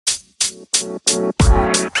Good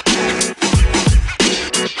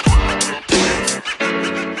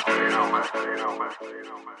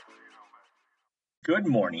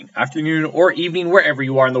morning, afternoon, or evening, wherever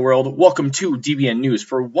you are in the world. Welcome to DBN News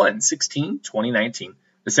for 1/16/2019,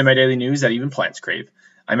 the semi-daily news that even plants crave.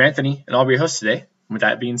 I'm Anthony, and I'll be your host today. With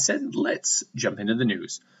that being said, let's jump into the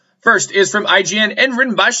news. First is from IGN and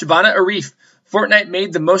written by Shabana Arif. Fortnite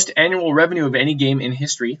made the most annual revenue of any game in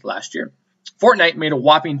history last year. Fortnite made a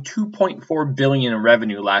whopping $2.4 billion in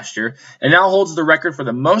revenue last year and now holds the record for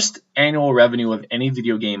the most annual revenue of any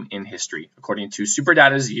video game in history, according to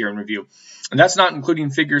SuperData's year in review. And that's not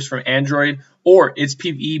including figures from Android or its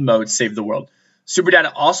PvE mode Save the World.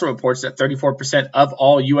 SuperData also reports that 34% of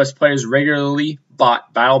all US players regularly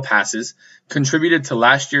bought battle passes, contributed to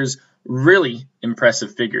last year's really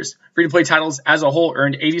impressive figures. Free-to-play titles as a whole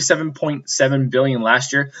earned $87.7 billion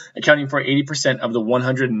last year, accounting for 80% of the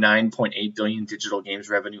 $109.8 billion digital games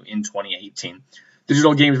revenue in 2018.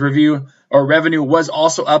 Digital games revenue was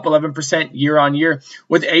also up 11% year on year,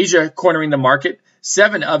 with Asia cornering the market.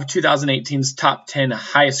 7 of 2018's top 10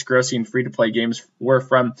 highest grossing free-to-play games were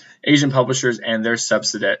from Asian publishers and their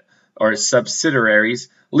subsidiaries,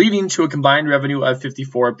 leading to a combined revenue of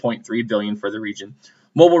 $54.3 billion for the region.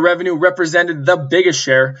 Mobile revenue represented the biggest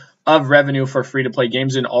share of revenue for free-to-play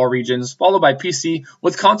games in all regions, followed by PC,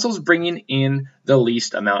 with consoles bringing in the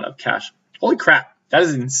least amount of cash. Holy crap, that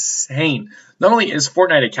is insane. Not only is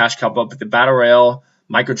Fortnite a cash cow, but the Battle Royale,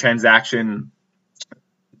 microtransaction,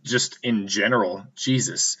 just in general,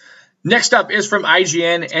 Jesus. Next up is from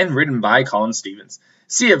IGN and written by Colin Stevens.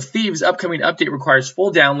 Sea of Thieves' upcoming update requires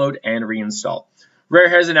full download and reinstall. Rare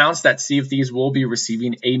has announced that Sea of Thieves will be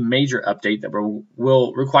receiving a major update that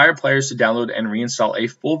will require players to download and reinstall a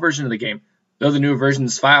full version of the game, though the new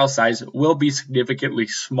version's file size will be significantly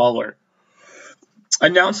smaller.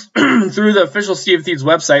 Announced through the official Sea of Thieves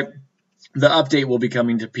website, the update will be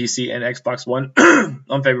coming to PC and Xbox One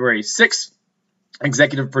on February 6th.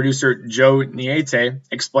 Executive producer Joe Niete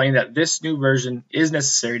explained that this new version is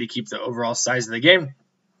necessary to keep the overall size of the game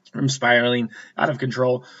from spiraling out of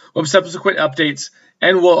control with subsequent updates,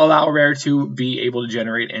 and will allow Rare to be able to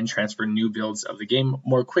generate and transfer new builds of the game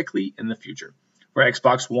more quickly in the future. For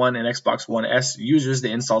Xbox One and Xbox One S users,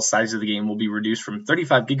 the install size of the game will be reduced from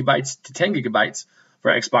 35 gigabytes to 10 gigabytes.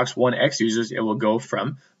 For Xbox One X users, it will go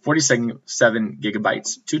from 47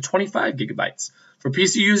 gigabytes to 25 gigabytes. For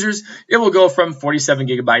PC users, it will go from 47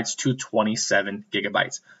 gigabytes to 27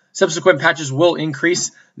 gigabytes. Subsequent patches will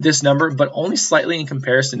increase this number, but only slightly in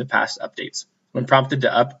comparison to past updates. When prompted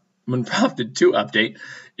to update,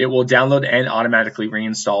 it will download and automatically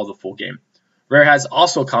reinstall the full game. Rare has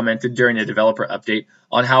also commented during a developer update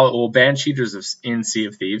on how it will ban cheaters in Sea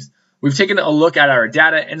of Thieves. We've taken a look at our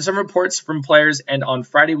data and some reports from players, and on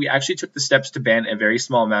Friday we actually took the steps to ban a very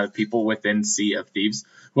small amount of people within Sea of Thieves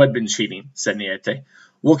who had been cheating, said Niete.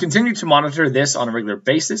 We'll continue to monitor this on a regular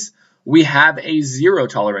basis. We have a zero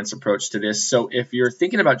tolerance approach to this, so if you're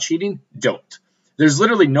thinking about cheating, don't. There's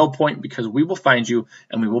literally no point, because we will find you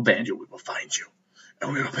and we will ban you. We will find you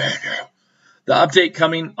and we will ban you. The update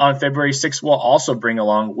coming on February 6th will also bring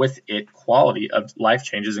along with it quality of life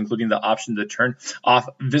changes, including the option to turn off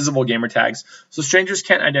visible gamer tags so strangers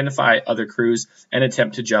can't identify other crews and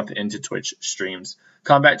attempt to jump into Twitch streams.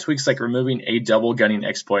 Combat tweaks like removing a double gunning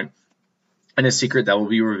exploit, and a secret that will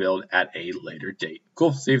be revealed at a later date.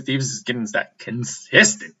 Cool. Sea of Thieves is getting that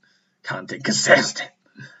consistent content.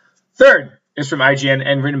 Third is from IGN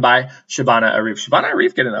and written by Shabana Arif. Shabana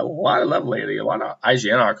Arif getting a lot of love lately, a lot of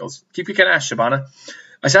IGN articles. Keep your ass, Shabana.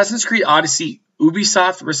 Assassin's Creed Odyssey,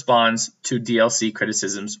 Ubisoft responds to DLC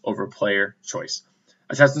criticisms over player choice.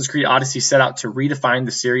 Assassin's Creed Odyssey set out to redefine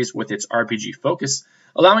the series with its RPG focus,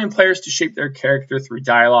 allowing players to shape their character through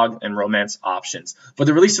dialogue and romance options. But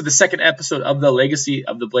the release of the second episode of the Legacy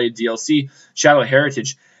of the Blade DLC, Shadow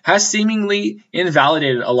Heritage, has seemingly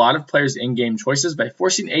invalidated a lot of players' in-game choices by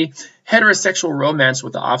forcing a heterosexual romance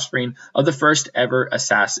with the offspring of the first ever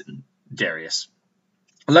assassin, Darius.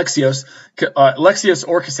 Alexios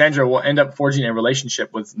or Cassandra will end up forging a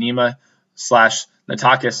relationship with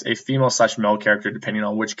Nima/Natakis, a female/male character, depending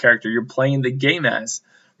on which character you're playing the game as.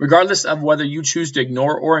 Regardless of whether you choose to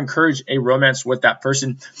ignore or encourage a romance with that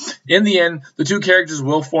person, in the end, the two characters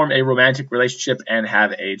will form a romantic relationship and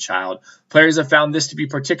have a child. Players have found this to be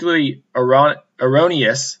particularly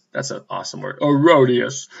erroneous. That's an awesome word.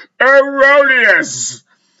 Erroneous.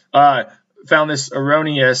 Found this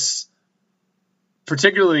erroneous,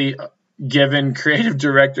 particularly given creative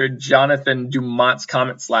director Jonathan Dumont's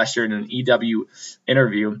comments last year in an EW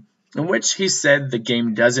interview, in which he said the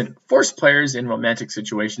game doesn't force players in romantic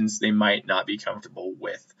situations they might not be comfortable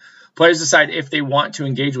with. Players decide if they want to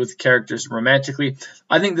engage with characters romantically.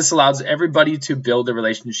 I think this allows everybody to build the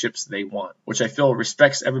relationships they want, which I feel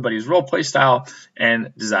respects everybody's roleplay style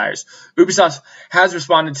and desires. Ubisoft has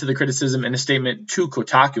responded to the criticism in a statement to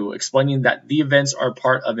Kotaku, explaining that the events are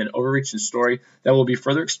part of an overreaching story that will be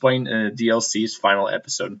further explained in the DLC's final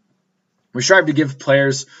episode. We strive to give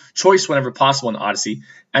players choice whenever possible in Odyssey,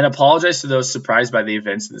 and apologize to those surprised by the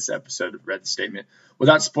events in this episode, read the statement.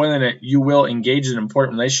 Without spoiling it, you will engage in an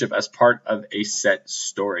important relationship as part of a set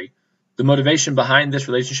story. The motivation behind this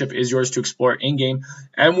relationship is yours to explore in-game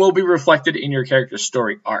and will be reflected in your character's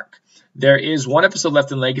story arc. There is one episode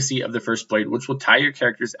left in Legacy of the First Blade, which will tie your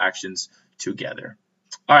character's actions together.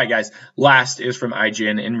 All right, guys. Last is from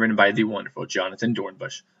IGN and written by the wonderful Jonathan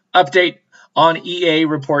Dornbush. Update on EA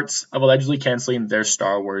reports of allegedly canceling their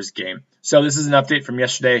Star Wars game. So this is an update from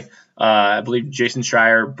yesterday. I believe Jason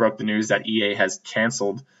Schreier broke the news that EA has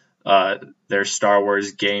canceled their Star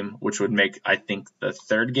Wars game, which would make, I think, the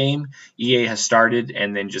third game EA has started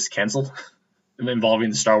and then just canceled involving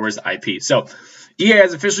the Star Wars IP. So EA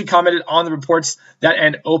has officially commented on the reports that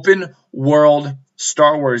an open world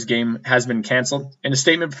Star Wars game has been canceled. In a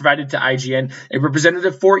statement provided to IGN, a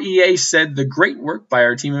representative for EA said the great work by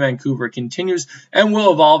our team in Vancouver continues and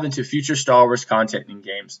will evolve into future Star Wars content and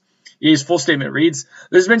games. EA's full statement reads,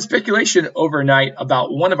 "There's been speculation overnight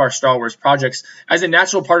about one of our Star Wars projects. As a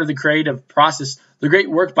natural part of the creative process, the great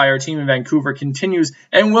work by our team in Vancouver continues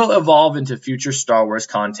and will evolve into future Star Wars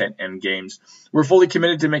content and games. We're fully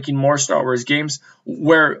committed to making more Star Wars games.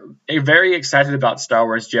 We're very excited about Star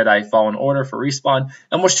Wars Jedi Fallen Order for Respawn,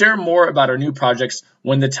 and we'll share more about our new projects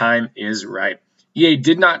when the time is right." EA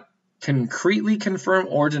did not concretely confirm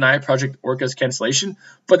or deny Project Orca's cancellation,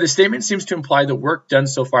 but the statement seems to imply the work done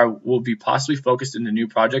so far will be possibly focused into new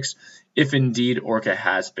projects if indeed Orca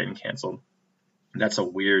has been canceled. That's a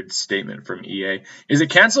weird statement from EA. Is it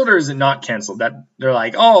canceled or is it not canceled? That they're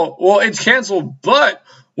like, oh, well, it's canceled, but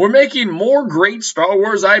we're making more great Star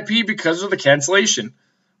Wars IP because of the cancellation,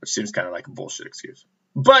 which seems kind of like a bullshit excuse.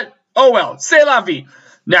 But, oh well, c'est la vie.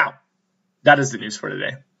 Now, that is the news for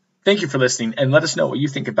today. Thank you for listening, and let us know what you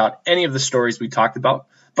think about any of the stories we talked about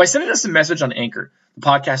by sending us a message on Anchor, the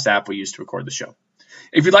podcast app we use to record the show.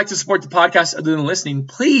 If you'd like to support the podcast other than listening,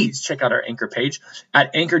 please check out our Anchor page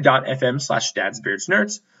at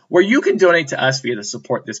anchor.fm/dadsbeardsnerds, where you can donate to us via the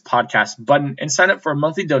support this podcast button and sign up for a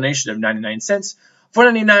monthly donation of 99 cents,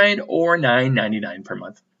 $4.99, or $9.99 per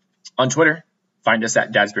month. On Twitter, find us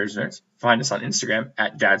at dadsbeardsnerds. Find us on Instagram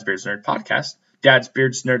at dadsbeardsnerdpodcast. Dad's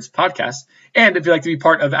Beards Nerds podcast. And if you'd like to be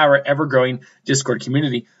part of our ever-growing Discord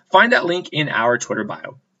community, find that link in our Twitter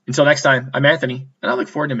bio. Until next time, I'm Anthony, and I look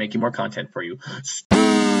forward to making more content for you.